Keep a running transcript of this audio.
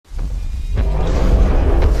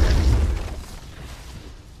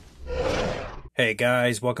Hey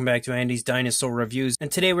guys, welcome back to Andy's Dinosaur Reviews, and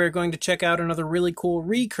today we're going to check out another really cool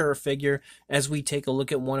Recur figure as we take a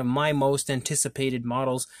look at one of my most anticipated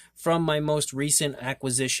models from my most recent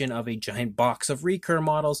acquisition of a giant box of Recur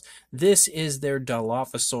models. This is their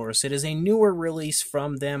Dilophosaurus. It is a newer release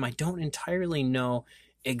from them. I don't entirely know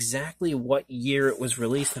exactly what year it was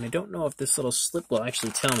released, and I don't know if this little slip will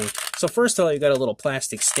actually tell me. So first of all, you got a little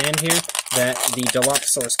plastic stand here that the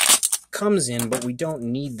Dilophosaurus comes in, but we don't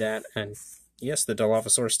need that, and yes, the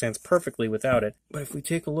Dilophosaurus stands perfectly without it. But if we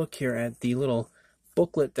take a look here at the little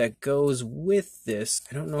booklet that goes with this,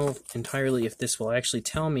 I don't know entirely if this will actually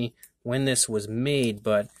tell me when this was made,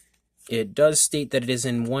 but it does state that it is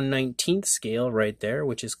in 1/19th scale right there,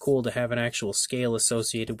 which is cool to have an actual scale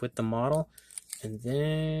associated with the model. And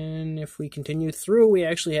then if we continue through, we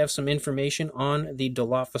actually have some information on the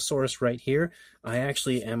Dilophosaurus right here. I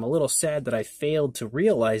actually am a little sad that I failed to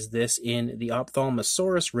realize this in the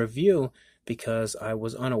Ophthalmosaurus review, because I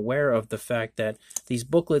was unaware of the fact that these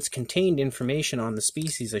booklets contained information on the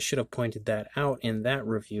species. I should have pointed that out in that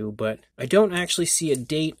review, but I don't actually see a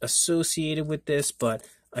date associated with this, but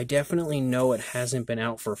I definitely know it hasn't been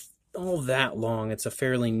out for all that long. It's a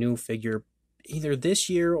fairly new figure, either this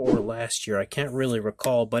year or last year. I can't really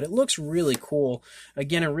recall, but it looks really cool.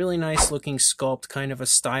 Again, a really nice looking sculpt, kind of a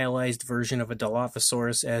stylized version of a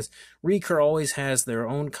Dilophosaurus, as Recur always has their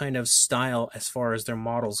own kind of style as far as their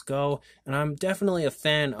models go, and I'm definitely a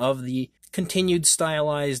fan of the continued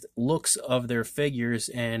stylized looks of their figures,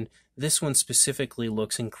 and this one specifically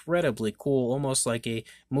looks incredibly cool, almost like a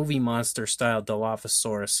movie monster style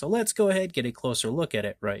Dilophosaurus. So let's go ahead and get a closer look at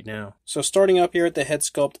it right now. So starting up here at the head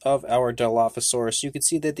sculpt of our Dilophosaurus, you can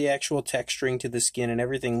see that the actual texturing to the skin and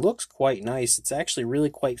everything looks quite nice. It's actually really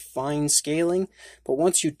quite fine scaling, but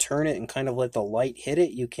once you turn it and kind of let the light hit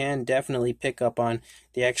it, you can definitely pick up on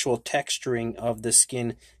the actual texturing of the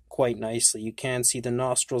skin quite nicely. You can see the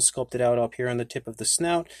nostrils sculpted out up here on the tip of the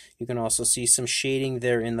snout. You can also see some shading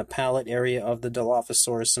there in the palate area of the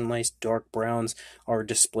Dilophosaurus. Some nice dark browns are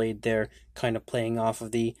displayed there, kind of playing off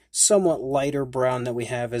of the somewhat lighter brown that we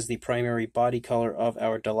have as the primary body color of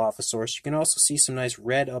our Dilophosaurus. You can also see some nice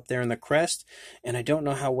red up there in the crest, and I don't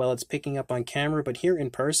know how well it's picking up on camera, but here in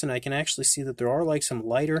person I can actually see that there are like some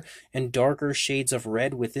lighter and darker shades of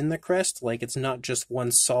red within the crest. Like, it's not just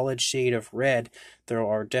one solid shade of red. There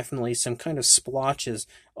are definitely some kind of splotches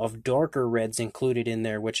of darker reds included in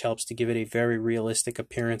there, which helps to give it a very realistic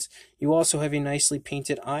appearance. You also have a nicely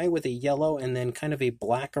painted eye with a yellow and then kind of a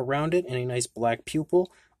black around it, and a nice black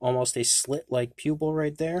pupil, almost a slit-like pupil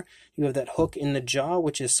right there. You have that hook in the jaw,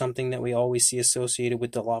 which is something that we always see associated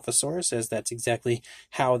with Dilophosaurus, as that's exactly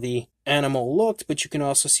how the animal looked. But you can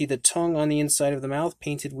also see the tongue on the inside of the mouth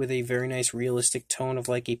painted with a very nice realistic tone of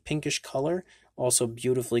like a pinkish color, also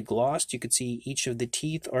beautifully glossed. You can see each of the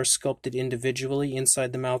teeth are sculpted individually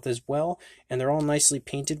inside the mouth as well, and they're all nicely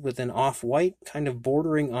painted with an off-white, kind of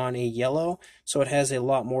bordering on a yellow, so it has a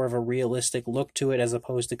lot more of a realistic look to it as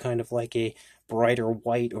opposed to kind of like a brighter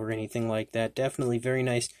white or anything like that. Definitely very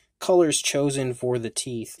nice colors chosen for the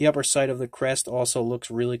teeth. The upper side of the crest also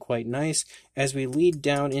looks really quite nice. As we lead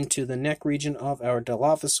down into the neck region of our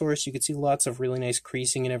Dilophosaurus, you can see lots of really nice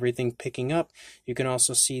creasing and everything picking up. You can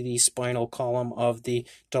also see the spinal column of the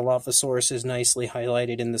Dilophosaurus is nicely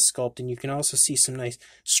highlighted in the sculpt, and you can also see some nice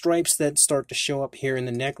stripes that start to show up here in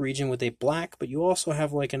the neck region with a black, but you also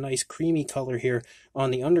have like a nice creamy color here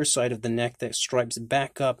on the underside of the neck that stripes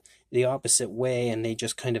back up the opposite way, and they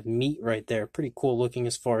just kind of meet right there. Pretty cool looking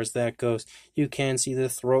as far as that goes. You can see the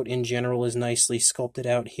throat in general is nicely sculpted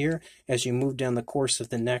out here. As you move down the course of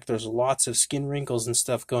the neck, there's lots of skin wrinkles and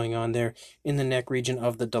stuff going on there in the neck region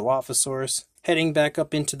of the Dilophosaurus. Heading back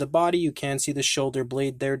up into the body, you can see the shoulder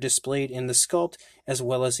blade there displayed in the sculpt, as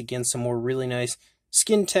well as again some more really nice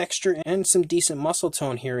skin texture and some decent muscle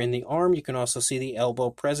tone here in the arm. You can also see the elbow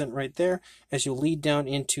present right there. As you lead down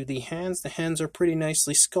into the hands are pretty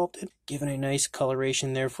nicely sculpted, given a nice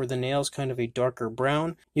coloration there for the nails, kind of a darker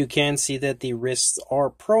brown. You can see that the wrists are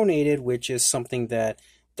pronated, which is something that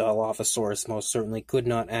Dilophosaurus most certainly could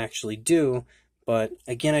not actually do. But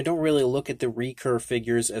again, I don't really look at the Recur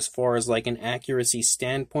figures as far as like an accuracy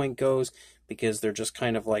standpoint goes, because they're just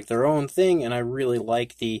kind of like their own thing, and I really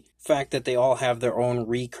like the fact that they all have their own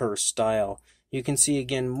Recur style. You can see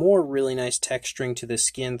again more really nice texturing to the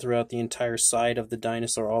skin throughout the entire side of the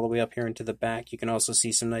dinosaur, all the way up here into the back. You can also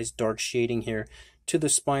see some nice dark shading here to the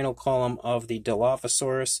spinal column of the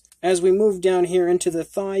Dilophosaurus. As we move down here into the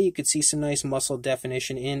thigh, you can see some nice muscle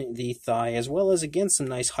definition in the thigh, as well as again some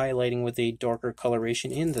nice highlighting with a darker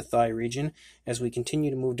coloration in the thigh region. As we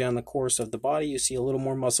continue to move down the course of the body, you see a little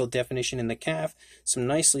more muscle definition in the calf, some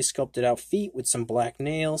nicely sculpted out feet with some black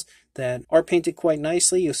nails. that are painted quite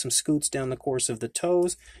nicely. You have some scoots down the course of the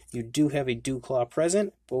toes. You do have a dew claw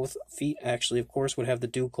present. Both feet actually, of course, would have the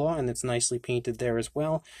dew claw, and it's nicely painted there as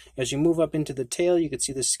well. As you move up into the tail, you can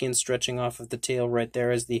see the skin stretching off of the tail right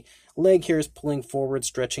there as the leg here is pulling forward,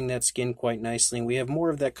 stretching that skin quite nicely. And we have more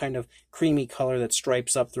of that kind of creamy color that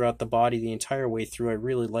stripes up throughout the body the entire way through. I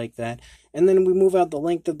really like that. And then we move out the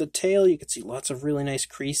length of the tail. You can see lots of really nice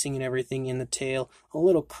creasing and everything in the tail. A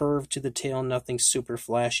little curve to the tail, nothing super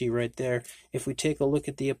flashy right there. If we take a look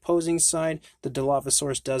at the opposing side, the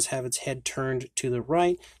Dilophosaurus does have its head turned to the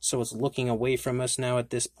right, so it's looking away from us now at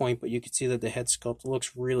this point, but you can see that the head sculpt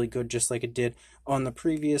looks really good just like it did on the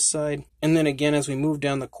previous side. And then again, as we move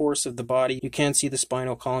down the course of the body, you can see the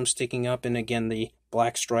spinal column sticking up, and again the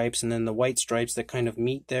black stripes and then the white stripes that kind of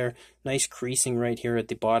meet there. Nice creasing right here at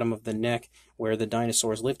the bottom of the neck where the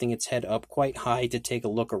dinosaur is lifting its head up quite high to take a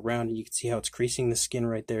look around, and you can see how it's creasing the skin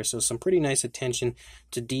right there. So some pretty nice attention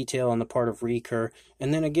to detail on the part of Recur.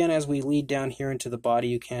 And then again, as we lead down here into the body,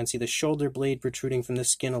 you can see the shoulder blade protruding from the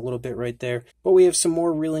skin a little bit right there. But we have some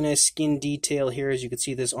more really nice skin detail here. As you can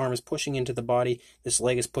see, this arm is pushing into the body, this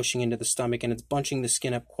leg is pushing into the stomach, and it's bunching the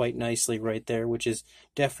skin up quite nicely right there, which is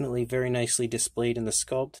definitely very nicely displayed in the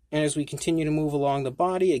sculpt. And as we continue to move along the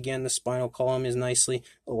body, again, the spinal column is nicely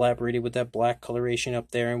elaborated with that black coloration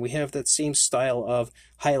up there, and we have that same style of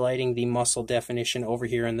highlighting the muscle definition over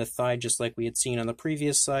here in the thigh, just like we had seen on the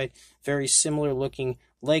previous side. Very similar looking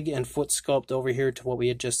leg and foot sculpt over here to what we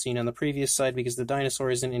had just seen on the previous side, because the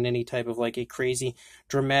dinosaur isn't in any type of like a crazy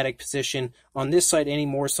dramatic position on this side any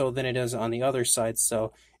more so than it is on the other side.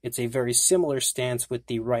 So it's a very similar stance with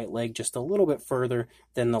the right leg just a little bit further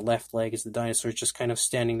than the left leg, as the dinosaur is just kind of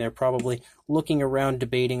standing there, probably looking around,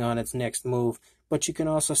 debating on its next move. But you can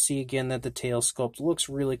also see again that the tail sculpt looks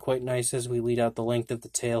really quite nice as we lead out the length of the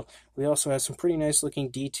tail. We also have some pretty nice looking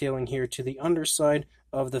detailing here to the underside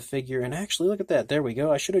of the figure, and actually look at that, there we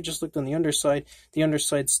go. I should have just looked on the underside. The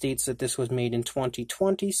underside states that this was made in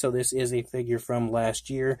 2020, so this is a figure from last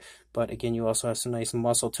year. But again, you also have some nice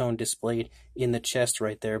muscle tone displayed in the chest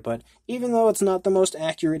right there. But even though it's not the most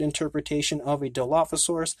accurate interpretation of a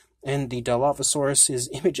Dilophosaurus, and the Dilophosaurus's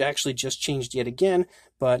image actually just changed yet again,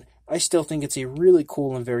 but I still think it's a really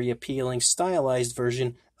cool and very appealing stylized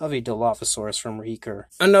version of a Dilophosaurus from Recur.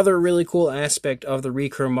 Another really cool aspect of the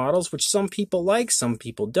Recur models, which some people like, some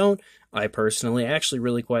people don't, I personally actually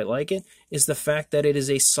really quite like it, is the fact that it is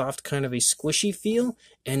a soft kind of a squishy feel,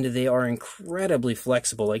 and they are incredibly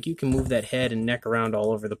flexible. Like, you can move that head and neck around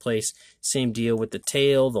all over the place. Same deal with the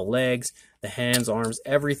tail, the legs, the hands, arms,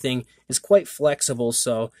 everything is quite flexible,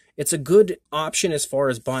 so it's a good option as far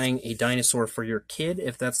as buying a dinosaur for your kid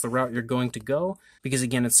if that's the route you're going to go, because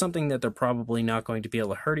again, it's something that they're probably not going to be able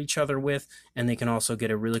to hurt each other with, and they can also get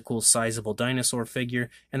a really cool sizable dinosaur figure.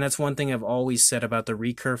 And that's one thing I've always said about the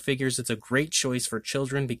Recur figures. It's a great choice for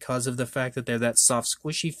children because of the fact that they're that soft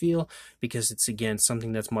squishy feel, because it's again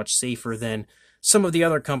something that's much safer than some of the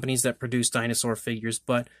other companies that produce dinosaur figures,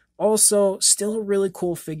 but also still a really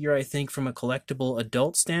cool figure, I think, from a collectible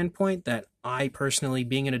adult standpoint. That I personally,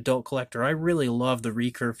 being an adult collector, I really love the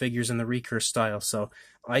Recur figures and the Recur style, so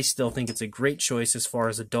I still think it's a great choice as far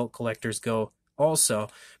as adult collectors go also.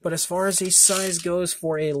 But as far as a size goes,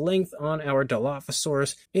 for a length on our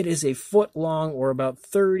Dilophosaurus, it is a foot long, or about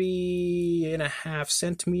 30.5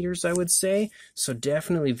 centimeters, I would say. So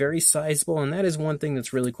definitely very sizable, and that is one thing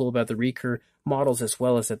that's really cool about the Recur models as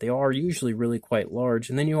well, is that they are usually really quite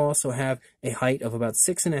large. And then you also have a height of about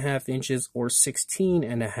 6.5 inches or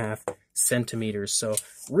 16.5 centimeters, so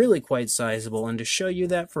really quite sizable. And to show you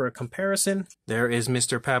that for a comparison, there is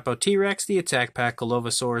Mr. Papo T-Rex, the Attack Pack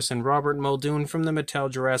Dilophosaurus, and Robert Muldoon from the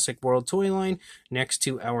Mattel Jurassic World toy line next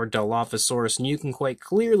to our Dilophosaurus, and you can quite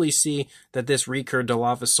clearly see that this Recur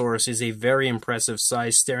Dilophosaurus is a very impressive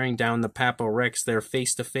size, staring down the Papo Rex there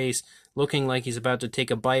face to face, looking like he's about to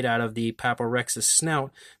take a bite out of the Papo Rex's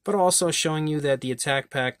snout, but also showing you that the Attack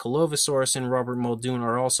Pack Dilophosaurus and Robert Muldoon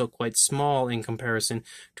are also quite small in comparison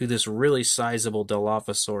to this really sizable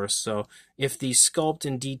Dilophosaurus. So if the sculpt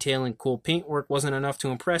and detail and cool paintwork wasn't enough to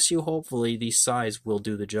impress you, hopefully the size will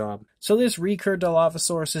do the job. So this Recur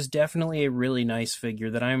Dilophosaurus is definitely a really nice figure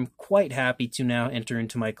that I'm quite happy to now enter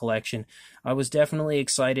into my collection. I was definitely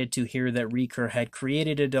excited to hear that Recur had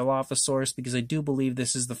created a Dilophosaurus, because I do believe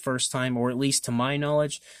this is the first time, or at least to my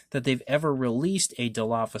knowledge, that they've ever released a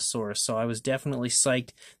Dilophosaurus. So I was definitely psyched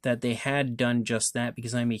that they had done just that,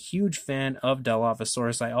 because I'm a huge fan of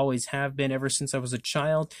Dilophosaurus. I always have been ever since I was a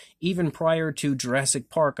child. Even prior to Jurassic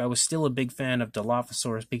Park, I was still a big fan of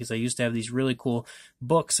Dilophosaurus, because I used to have these really cool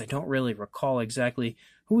books. I don't really recall exactly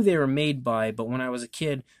who they were made by, but when I was a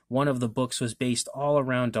kid, one of the books was based all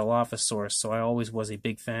around Dilophosaurus, so I always was a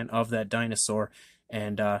big fan of that dinosaur.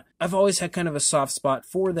 And I've always had kind of a soft spot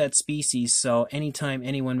for that species, so anytime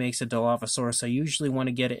anyone makes a Dilophosaurus, I usually want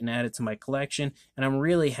to get it and add it to my collection, and I'm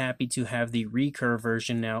really happy to have the Recur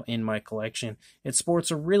version now in my collection. It sports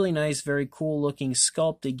a really nice, very cool looking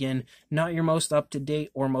sculpt. Again, not your most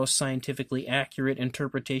up-to-date or most scientifically accurate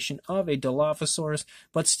interpretation of a Dilophosaurus,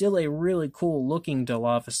 but still a really cool looking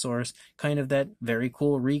Dilophosaurus, kind of that very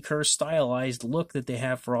cool Recur stylized look that they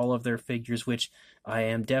have for all of their figures, which I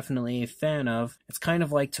am definitely a fan of. It's kind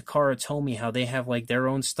of like Takara Tomy, how they have like their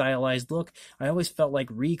own stylized look. I always felt like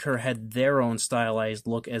Recur had their own stylized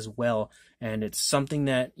look as well. And it's something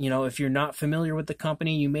that, you know, if you're not familiar with the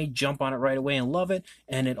company, you may jump on it right away and love it.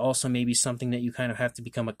 And it also may be something that you kind of have to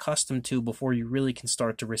become accustomed to before you really can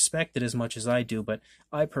start to respect it as much as I do. But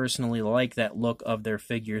I personally like that look of their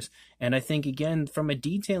figures. And I think, again, from a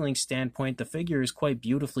detailing standpoint, the figure is quite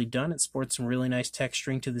beautifully done. It sports some really nice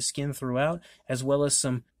texturing to the skin throughout, as well as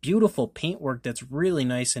some beautiful paintwork that's really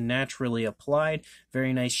nice and naturally applied.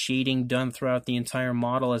 Very nice shading done throughout the entire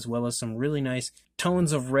model, as well as some really nice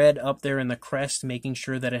tones of red up there in the crest, making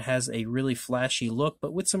sure that it has a really flashy look,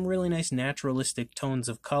 but with some really nice naturalistic tones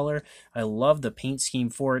of color. I love the paint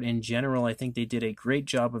scheme for it in general. I think they did a great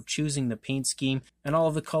job of choosing the paint scheme, and all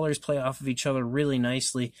of the colors play off of each other really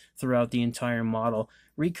nicely throughout the entire model.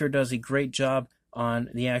 Recur does a great job on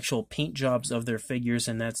the actual paint jobs of their figures,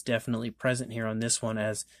 and that's definitely present here on this one,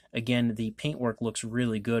 as again the paintwork looks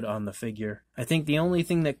really good on the figure. I think the only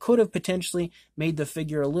thing that could have potentially made the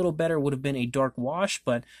figure a little better would have been a dark wash,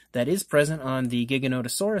 but that is present on the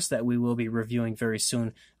Giganotosaurus that we will be reviewing very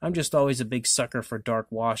soon. I'm just always a big sucker for dark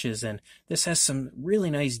washes, and this has some really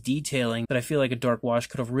nice detailing that I feel like a dark wash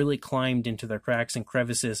could have really climbed into the cracks and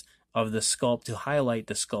crevices of the sculpt to highlight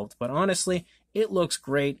the sculpt. But honestly, it looks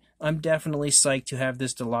great. I'm definitely psyched to have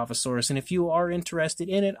this Dilophosaurus, and if you are interested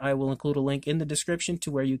in it, I will include a link in the description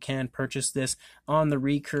to where you can purchase this on the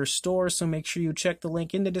Recur store, so make sure you check the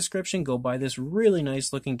link in the description, go buy this really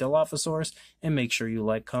nice looking Dilophosaurus, and make sure you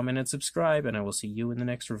like, comment, and subscribe, and I will see you in the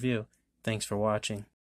next review. Thanks for watching.